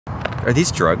Are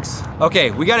these drugs? Okay,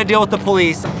 we gotta deal with the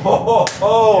police.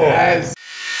 Yes.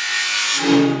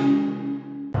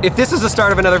 If this is the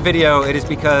start of another video, it is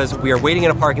because we are waiting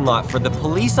in a parking lot for the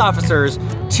police officers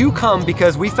to come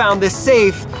because we found this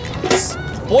safe.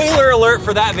 Spoiler alert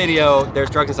for that video,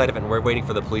 there's drugs inside of it and we're waiting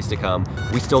for the police to come.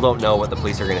 We still don't know what the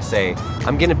police are gonna say.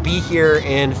 I'm gonna be here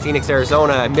in Phoenix,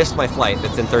 Arizona. I missed my flight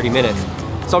that's in 30 minutes.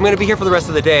 So I'm gonna be here for the rest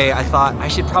of the day. I thought I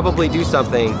should probably do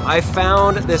something. I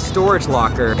found this storage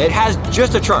locker. It has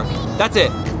just a trunk, that's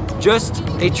it. Just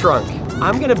a trunk.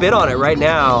 I'm gonna bid on it right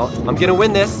now. I'm gonna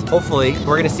win this, hopefully.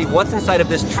 We're gonna see what's inside of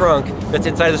this trunk that's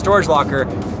inside of the storage locker.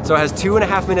 So it has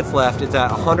 2.5 minutes left. It's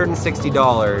at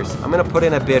 $160. I'm gonna put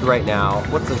in a bid right now.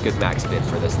 What's a good max bid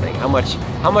for this thing? How much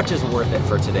is worth it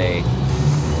for today?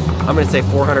 I'm gonna say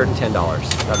 $410.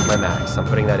 That's my max. I'm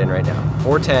putting that in right now.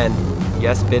 410,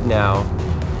 yes, bid now.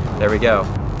 There we go.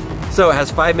 So it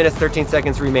has 5 minutes, 13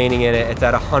 seconds remaining in it. It's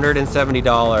at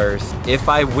 $170. If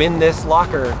I win this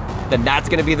locker, then that's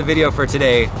gonna be the video for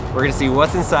today. We're gonna see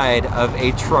what's inside of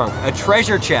a trunk, a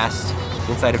treasure chest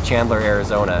inside of Chandler,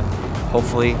 Arizona.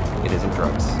 Hopefully it isn't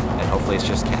drugs, and hopefully it's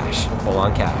just cash, full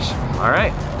on cash. All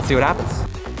right, let's see what happens.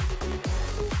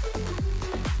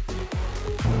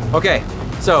 Okay,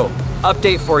 so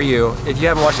update for you. If you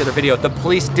haven't watched the other video, the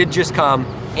police did just come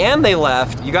and they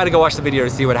left. You gotta go watch the video to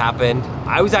see what happened.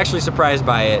 I was actually surprised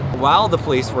by it. While the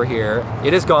police were here,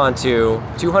 it has gone to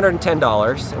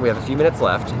 $210 and we have a few minutes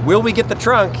left. Will we get the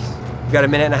trunk? We've got a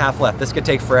minute and a half left. This could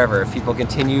take forever if people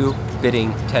continue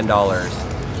bidding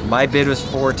 $10. My bid was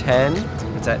 $410,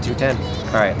 it's at $210.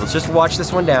 All right, let's just watch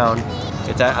this one down.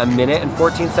 It's at 1 minute and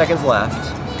 14 seconds left.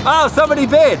 Oh, somebody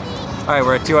bid! All right,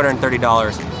 we're at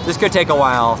 $230. This could take a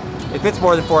while. If it's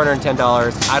more than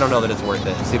 $410, I don't know that it's worth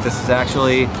it. See if this is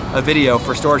actually a video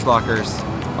for storage lockers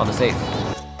on the safe.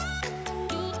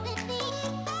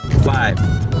 5,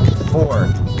 4,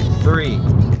 3,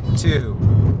 2,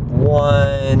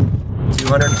 1,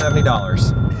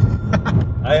 $270.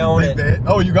 I own it.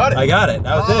 Oh, you got it? I got it.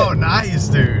 That was it. Oh, nice,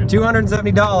 dude.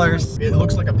 $270. It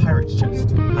looks like a pirate's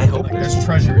chest. I hope there's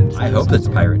treasure inside. I hope it's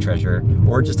pirate treasure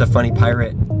or just a funny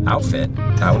pirate outfit.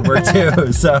 That would work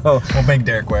too. So we'll make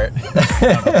Derek wear it.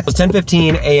 It's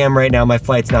 10:15 a.m. right now. My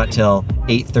flight's not till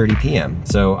 8:30 p.m.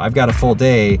 So I've got a full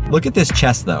day. Look at this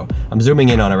chest though. I'm zooming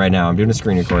in on it right now. I'm doing a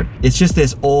screen record. It's just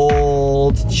this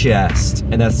old chest,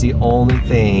 and that's the only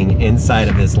thing inside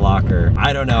of this locker.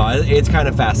 I don't know. It's kind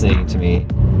of fascinating to me.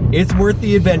 It's worth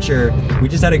the adventure. We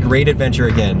just had a great adventure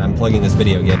again. I'm plugging this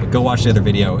video again, but go watch the other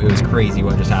video. It was crazy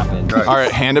what just happened. All right,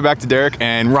 hand it back to Derek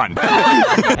and run.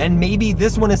 And maybe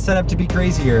this one is set up to be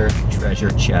crazier.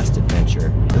 Treasure chest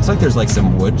adventure. Looks like there's like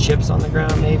some wood chips on the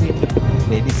ground maybe.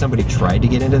 Maybe somebody tried to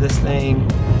get into this thing,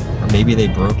 or maybe they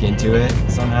broke into it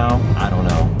somehow. I don't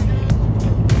know.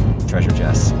 Treasure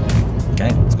chest.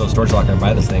 Okay, let's go to storage locker and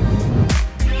buy this thing.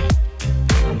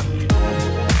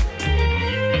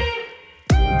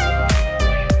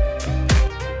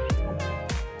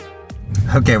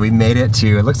 Okay, we made it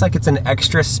to, it looks like it's an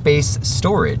extra space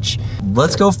storage.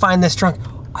 Let's go find this trunk.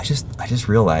 I just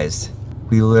realized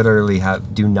we literally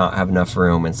do not have enough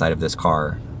room inside of this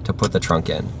car to put the trunk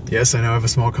in. Yes, I know I have a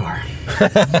small car.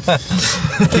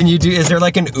 Is there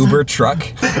like an Uber truck?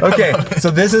 Okay, so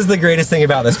this is the greatest thing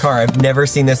about this car. I've never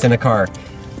seen this in a car.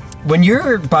 When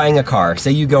you're buying a car,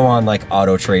 say you go on like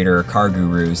Auto Trader or Car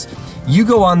Gurus, you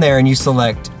go on there and you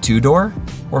select 2-door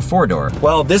or 4-door.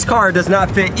 Well, this car does not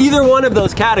fit either one of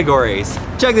those categories.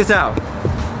 Check this out.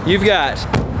 You've got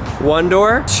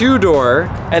 1-door, 2-door,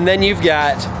 and then you've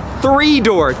got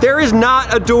 3-door. There is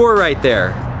not a door right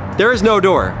there. There is no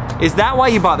door. Is that why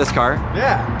you bought this car?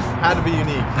 Yeah, had to be unique,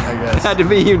 I guess. Had to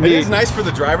be unique. It is nice for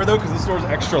the driver though, because this door's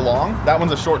extra long. That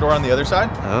one's a short door on the other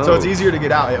side. Oh. So it's easier to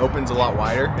get out. It opens a lot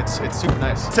wider. It's super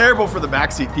nice. It's terrible for the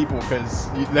backseat people because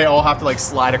they all have to like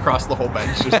slide across the whole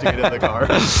bench just to get in the car.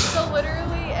 So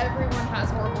literally everyone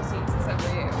has horrible seats except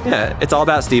for you. Yeah, it's all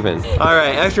about Steven. All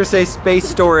right, extra space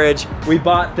storage. We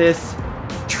bought this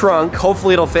trunk.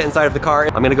 Hopefully it'll fit inside of the car.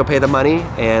 I'm gonna go pay the money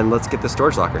and let's get the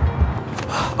storage locker.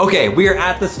 Okay, we are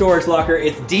at the storage locker.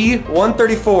 It's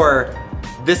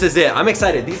D134. This is it. I'm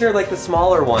excited. These are like the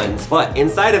smaller ones, but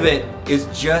inside of it is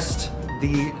just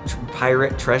the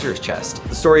pirate treasures chest.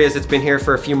 The story is it's been here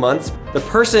for a few months. The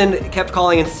person kept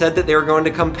calling and said that they were going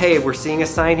to come pay. We're seeing a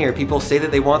sign here. People say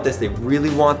that they want this. They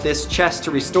really want this chest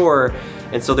to restore.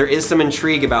 And so there is some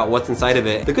intrigue about what's inside of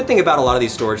it. The good thing about a lot of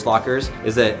these storage lockers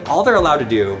is that all they're allowed to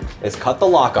do is cut the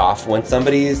lock off when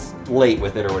somebody's late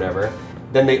with it or whatever.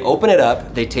 Then they open it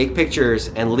up, they take pictures,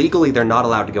 and legally they're not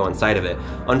allowed to go inside of it.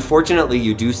 Unfortunately,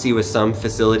 you do see with some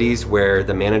facilities where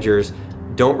the managers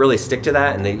don't really stick to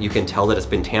that, and you can tell that it's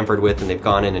been tampered with and they've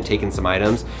gone in and taken some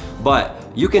items. But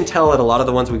you can tell at a lot of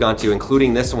the ones we've gone to,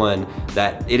 including this one,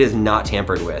 that it is not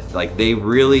tampered with. Like, they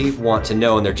really want to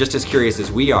know, and they're just as curious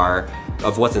as we are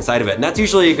of what's inside of it. And that's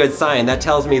usually a good sign. That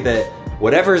tells me that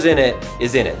whatever's in it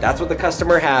is in it. That's what the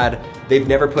customer had. They've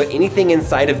never put anything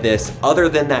inside of this other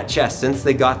than that chest since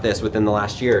they got this within the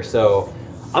last year. So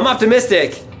I'm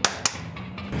optimistic.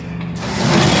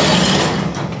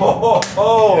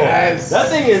 Oh, yes. That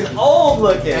thing is old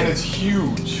looking. And it's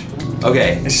huge.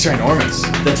 Okay. It's ginormous.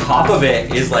 The top of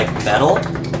it is like metal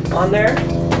on there.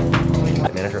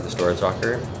 The manager of the storage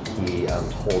locker, he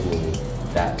told me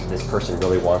that this person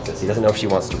really wants this. He doesn't know if she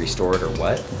wants to restore it or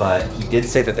what, but he did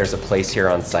say that there's a place here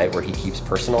on site where he keeps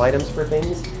personal items for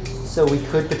things. So we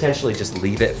could potentially just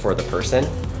leave it for the person.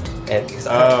 And because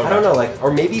I don't know, like,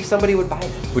 or maybe somebody would buy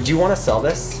it. Would you want to sell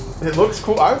this? It looks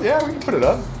cool. Yeah, we can put it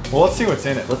up. Well, let's see what's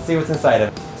in it. Let's see what's inside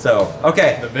of it. So,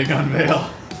 okay. The big unveil.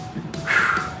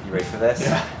 You ready for this?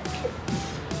 Yeah.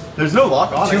 There's no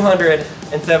lock on it.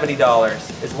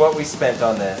 $270 is what we spent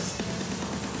on this.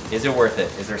 Is it worth it?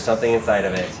 Is there something inside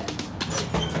of it?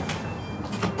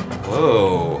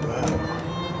 Whoa.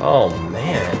 Oh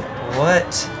man,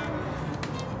 what?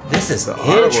 This is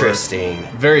interesting.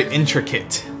 Very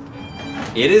intricate.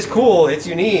 It is cool, it's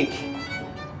unique.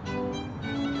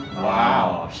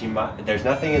 Wow, there's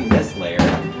nothing in this layer.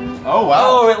 Oh wow.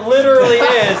 Oh, it literally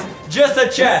is just a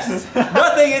chest.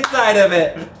 Nothing inside of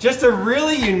it. Just a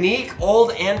really unique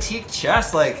old antique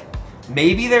chest. Like,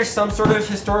 maybe there's some sort of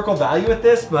historical value with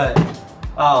this, but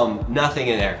nothing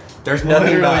in there. There's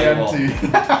nothing valuable.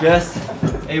 Just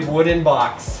a wooden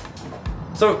box.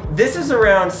 So this is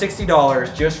around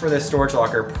 $60 just for this storage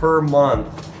locker per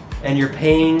month, and you're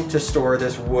paying to store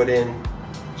this wooden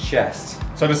chest.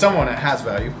 So to someone it has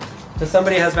value. To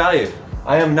somebody it has value.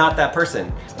 I am not that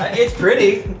person. It's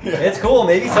pretty, it's cool.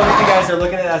 Maybe some of you guys are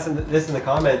looking at this in the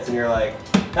comments and you're like,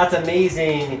 that's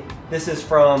amazing. This is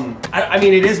from, I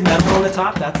mean, it is metal on the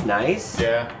top, that's nice.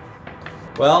 Yeah.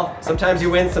 Well, sometimes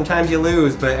you win, sometimes you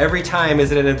lose, but every time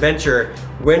is it an adventure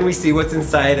when we see what's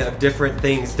inside of different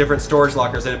things, different storage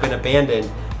lockers that have been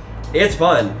abandoned. It's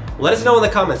fun. Let us know in the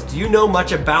comments, do you know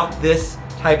much about this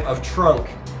type of trunk?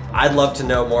 I'd love to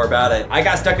know more about it. I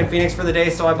got stuck in Phoenix for the day,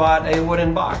 so I bought a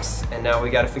wooden box, and now we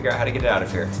gotta figure out how to get it out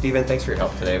of here. Steven, thanks for your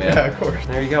help today, man. Yeah, of course.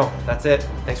 There you go, that's it.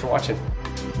 Thanks for watching.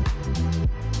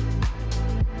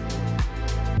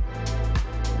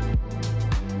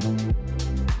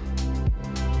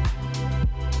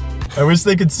 I wish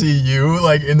they could see you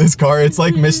like in this car. It's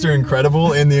like Mr.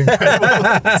 Incredible in The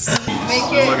Incredibles.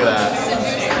 Make it. Look at that.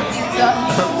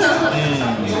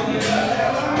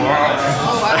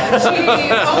 Oh wow, cheese.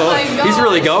 Oh my god. He's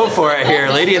really going for it here,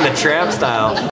 Lady in the Tramp style.